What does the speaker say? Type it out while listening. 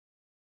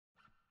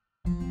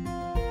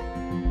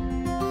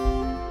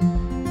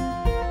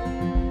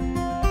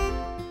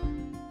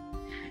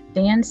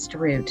Dan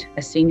Stroot,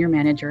 a senior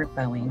manager at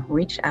Boeing,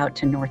 reached out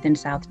to North and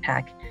South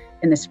Tech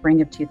in the spring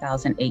of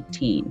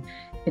 2018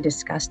 to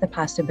discuss the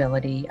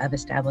possibility of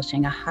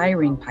establishing a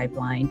hiring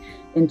pipeline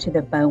into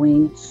the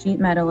Boeing sheet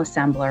metal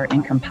assembler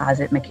and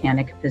composite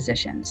mechanic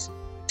positions.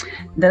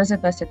 Those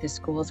of us at the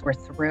schools were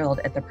thrilled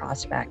at the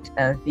prospect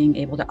of being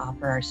able to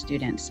offer our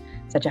students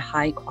such a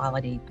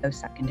high-quality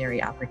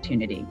post-secondary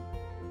opportunity.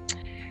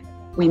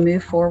 We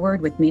move forward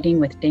with meeting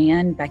with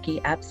Dan,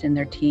 Becky Epps, and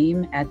their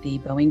team at the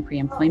Boeing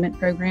Pre-Employment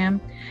Program,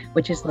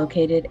 which is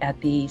located at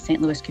the St.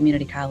 Louis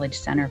Community College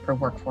Center for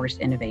Workforce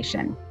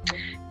Innovation.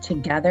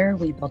 Together,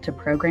 we built a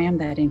program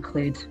that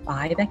includes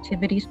 5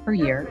 activities per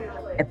year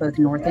at both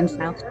North and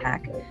South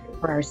Tech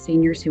for our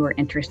seniors who are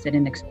interested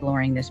in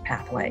exploring this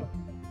pathway.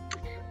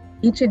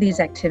 Each of these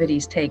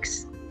activities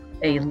takes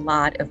a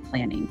lot of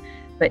planning,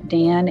 but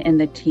Dan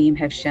and the team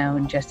have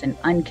shown just an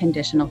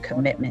unconditional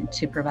commitment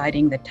to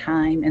providing the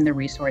time and the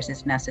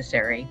resources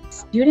necessary.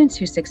 Students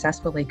who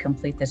successfully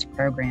complete this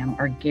program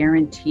are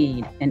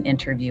guaranteed an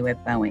interview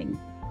at Boeing.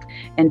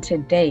 And to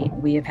date,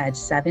 we have had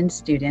 7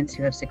 students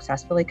who have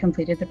successfully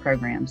completed the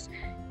programs,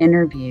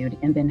 interviewed,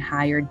 and been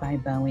hired by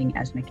Boeing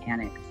as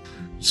mechanics.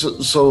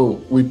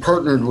 So we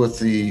partnered with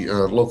the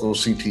local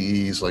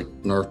CTEs like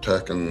North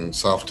Tech and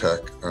South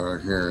Tech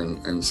here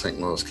in St.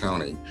 Louis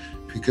County,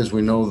 because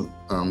we know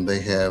they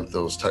have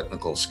those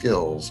technical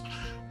skills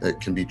that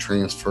can be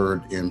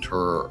transferred into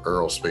our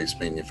aerospace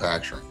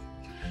manufacturing.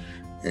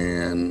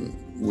 And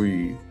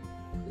we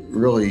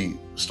really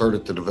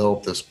started to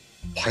develop this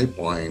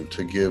pipeline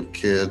to give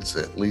kids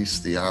at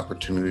least the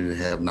opportunity to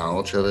have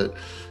knowledge of it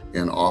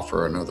and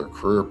offer another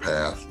career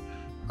path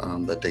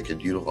that they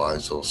could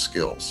utilize those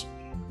skills.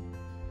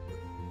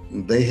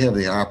 They have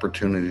the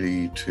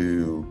opportunity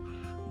to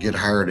get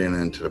hired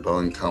into the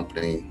Boeing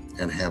company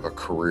and have a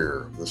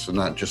career. This is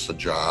not just a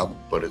job,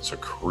 but it's a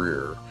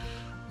career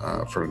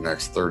for the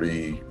next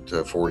 30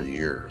 to 40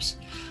 years,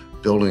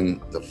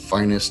 building the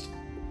finest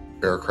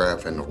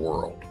aircraft in the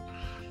world.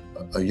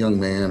 A young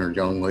man or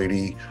young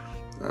lady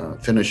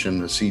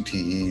finishing the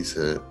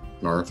CTEs at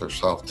North or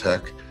South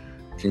Tech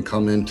can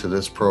come into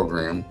this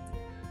program,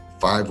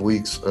 5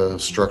 weeks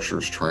of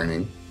structures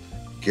training,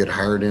 get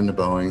hired into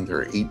Boeing.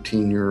 They're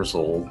 18 years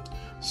old,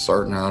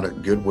 starting out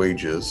at good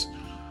wages,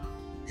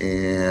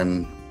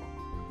 and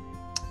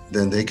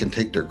then they can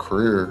take their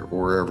career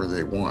wherever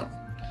they want.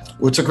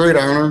 Well, it's a great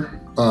honor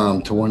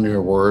to win the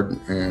award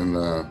and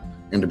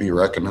to be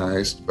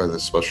recognized by the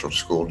Special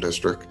School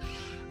District.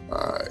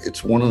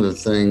 It's one of the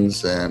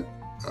things that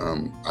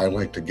I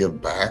like to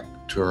give back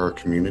to our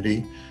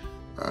community.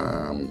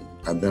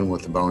 I've been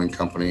with the Boeing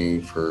company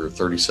for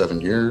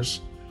 37 years.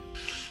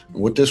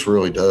 What this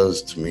really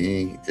does to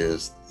me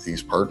is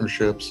these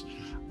partnerships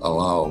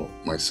allow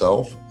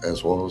myself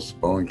as well as the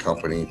Boeing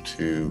company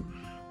to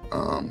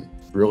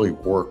really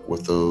work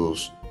with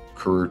those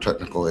career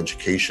technical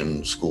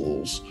education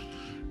schools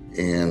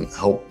and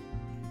help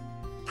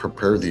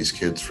prepare these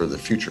kids for the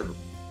future.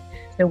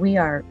 So we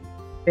are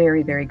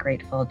very, very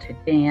grateful to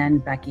Dan,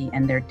 Becky,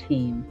 and their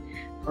team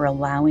for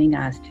allowing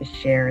us to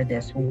share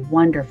this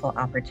wonderful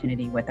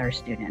opportunity with our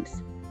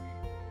students.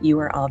 You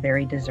are all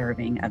very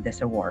deserving of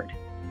this award.